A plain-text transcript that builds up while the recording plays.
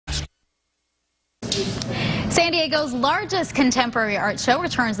San Diego's largest contemporary art show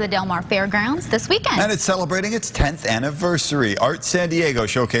returns to the Del Mar Fairgrounds this weekend. And it's celebrating its 10th anniversary. Art San Diego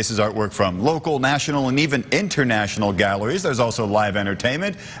showcases artwork from local, national, and even international galleries. There's also live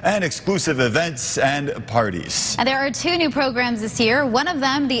entertainment and exclusive events and parties. And there are 2 new programs this year. One of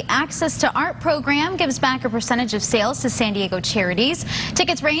them, the Access to Art program, gives back a percentage of sales to San Diego charities.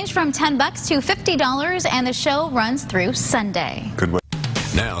 Tickets range from $10 to $50, and the show runs through Sunday. Good way.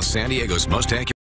 Now, San Diego's most accurate